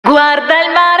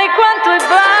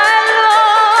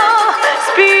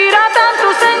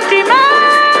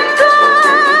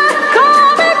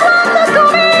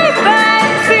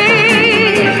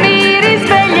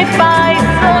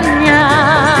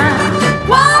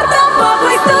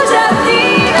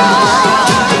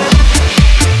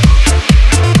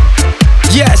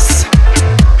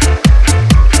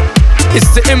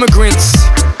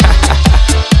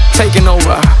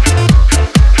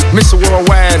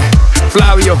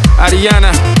Luglio,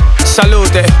 Ariana,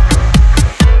 salute.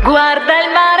 Guarda il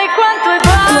mare quanto è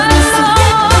bello.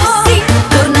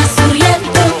 Torna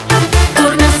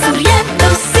su rientro,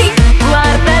 sì.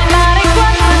 Guarda il mare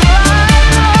quanto è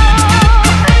bello.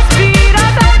 Respira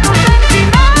tanto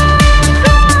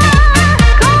sentimento.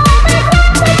 Come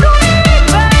quando tu mi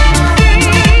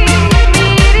pensi, mi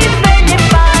risvegli e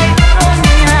fai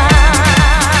sognare.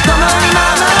 Toma mi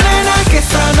mano nena que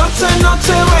esta noche es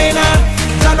noche buena.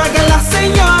 Ya no hagas la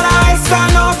señora esta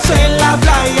noche en la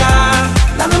playa.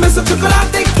 Dame un beso de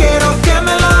chocolate, quiero que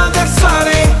me lo des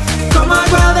suave. Como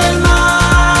agua del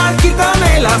mar,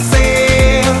 quítame la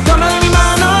sed. Toma de mi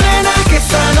mano, nena, que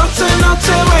esta noche es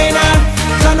noche buena.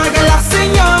 Ya no hagas la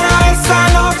señora esta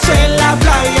noche en la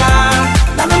playa.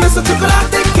 Dame un beso de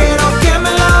chocolate, quiero que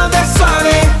me lo des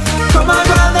suave. Como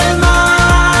agua del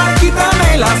mar,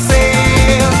 quítame la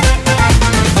sed.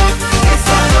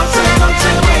 Esta noche es noche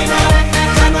buena.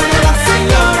 Ya no hagas la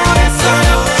señora esta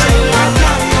noche en la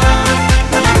playa.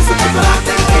 Dame un beso de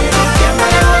chocolate, quiero que me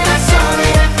lo des suave.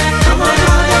 Como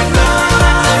agua del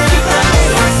mar, quítame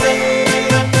la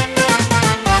sed.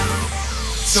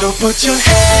 So put your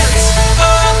hands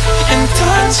up and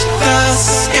touch the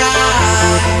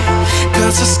sky,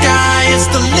 'cause the sky is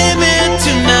the limit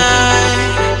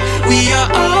tonight. We are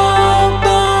all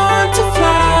born to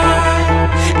fly,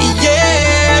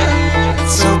 yeah.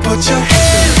 So put your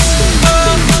hands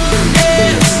up,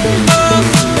 hands up,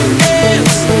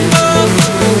 hands up, hands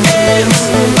up, hands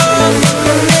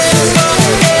up, hands up,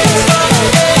 hands up,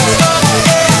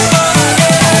 hands up.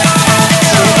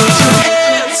 So put your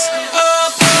hands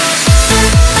up.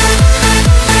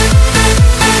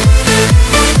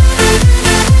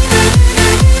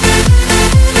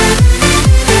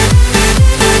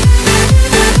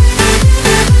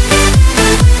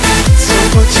 So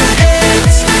put your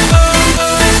hands up.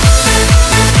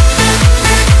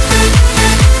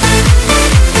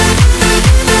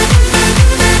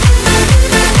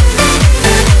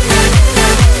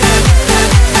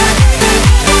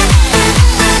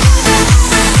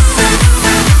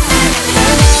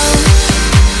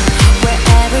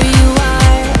 Wherever you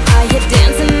are you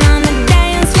dancing on the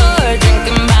dance floor,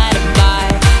 drinking by the bar?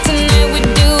 Tonight we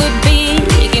do it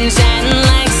big and shining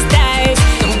like stars,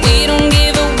 and we don't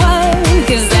give a what,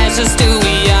 'cause that's just who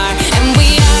we are. And we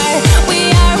are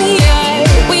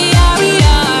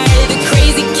the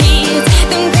crazy kids,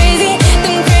 them crazy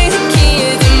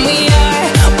kids. And we are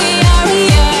the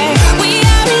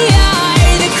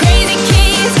crazy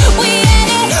kids.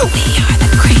 We are the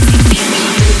crazy kids.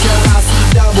 Drink till I see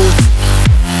doubles.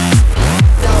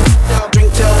 Drink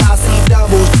till I see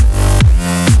doubles.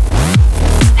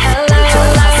 Hello. Drink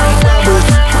till I see doubles.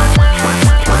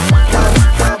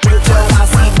 Drink till I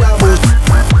see doubles.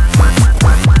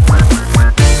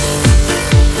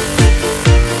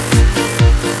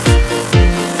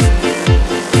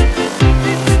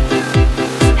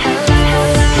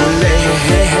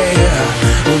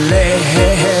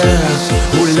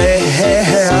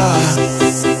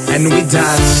 And we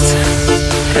danced,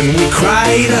 and we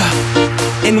cried,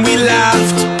 and we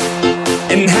laughed,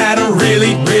 and had a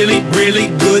really, really, really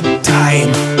good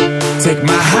time. Take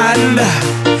my hand,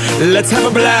 let's have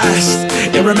a blast,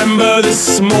 and remember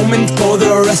this moment for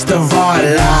the rest of our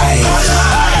lives. Our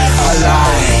lives, our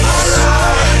lives.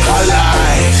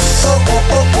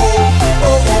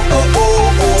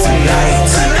 Tonight,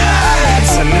 tonight,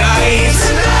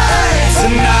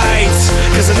 tonight,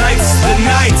 'cause tonight's the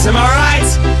night, am I right?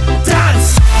 Dance!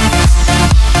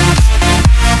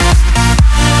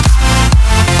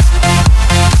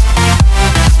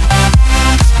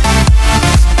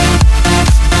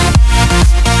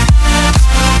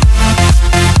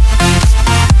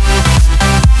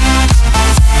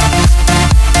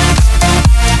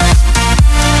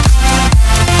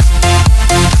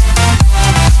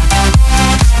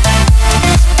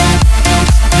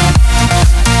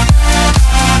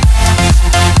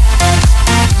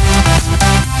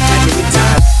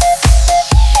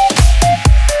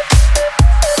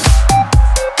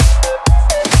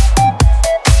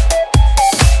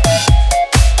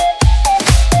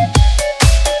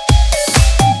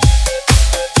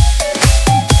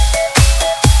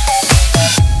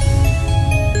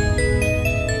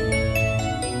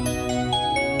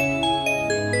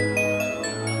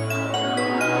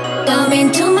 Come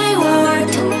into my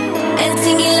world and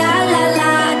sing it la la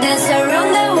la. Dance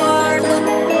around the world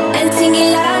and sing it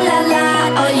la la la.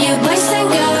 All you boys and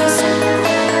girls,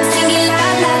 sing it la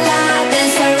la la.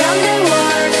 Dance around the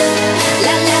world,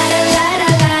 la la la la la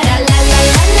la la la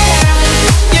la la.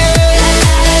 Yeah. La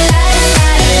la la la la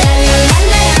la la la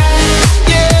la.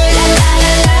 Yeah. La la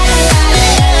la la la la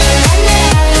la la.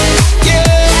 Yeah.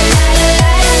 La la la la la la la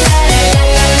la.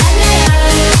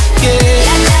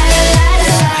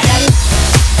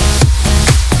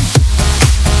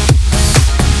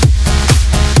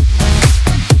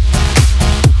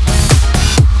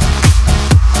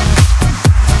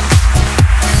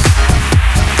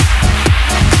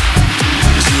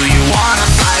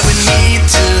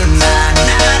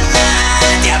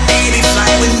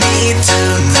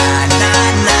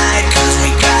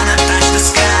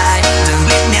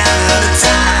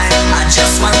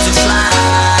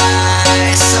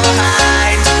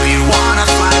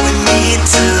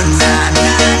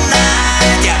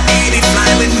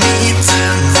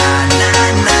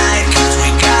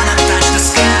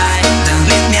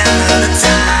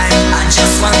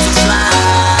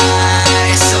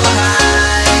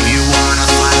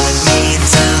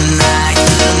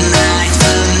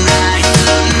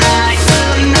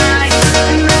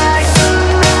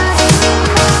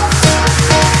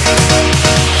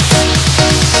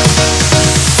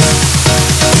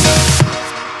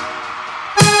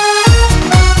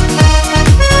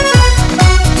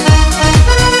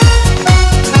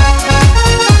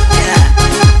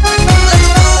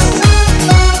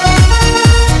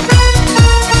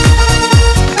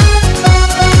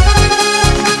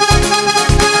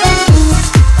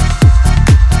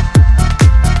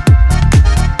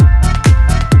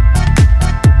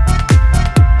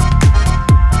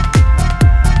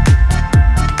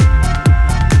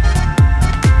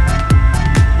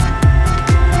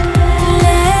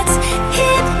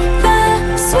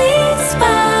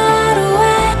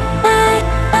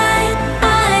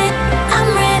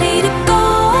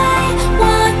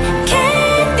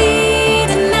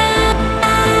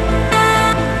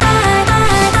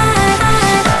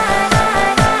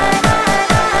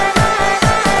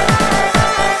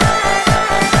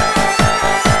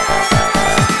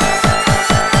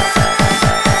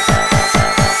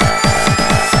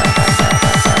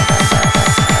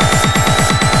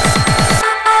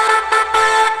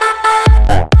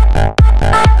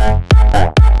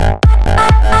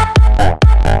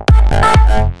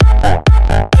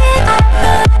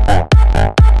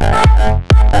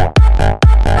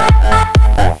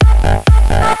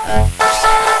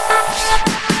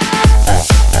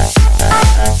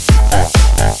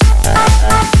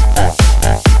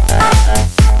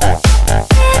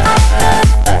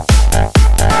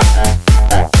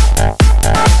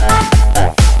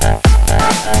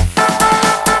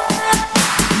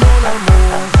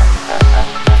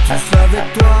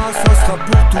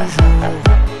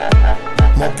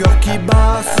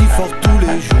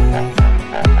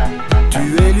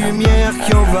 lumière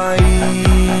qui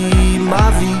envahit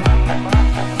ma vie.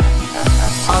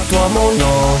 À toi mon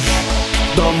ange,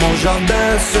 dans mon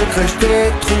jardin secret je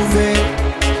t'ai trouvé.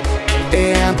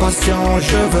 Et impatient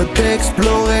je veux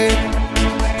t'explorer.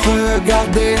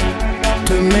 Regarder,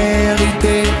 te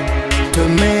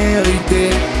mériter,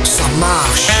 ça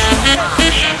marche.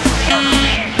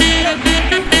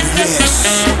 Yes.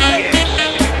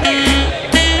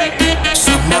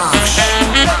 Ça marche.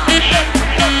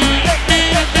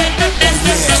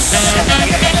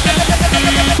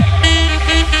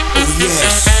 Yes.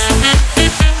 Yes.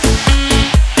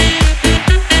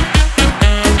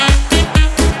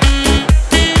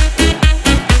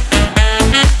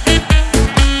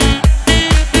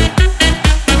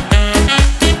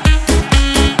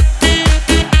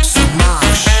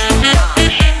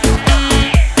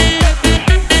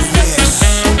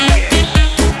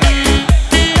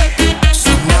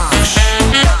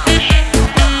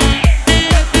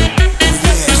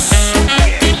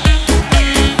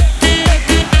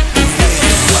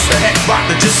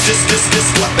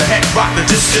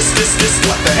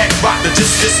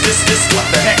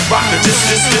 What the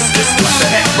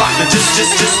heck?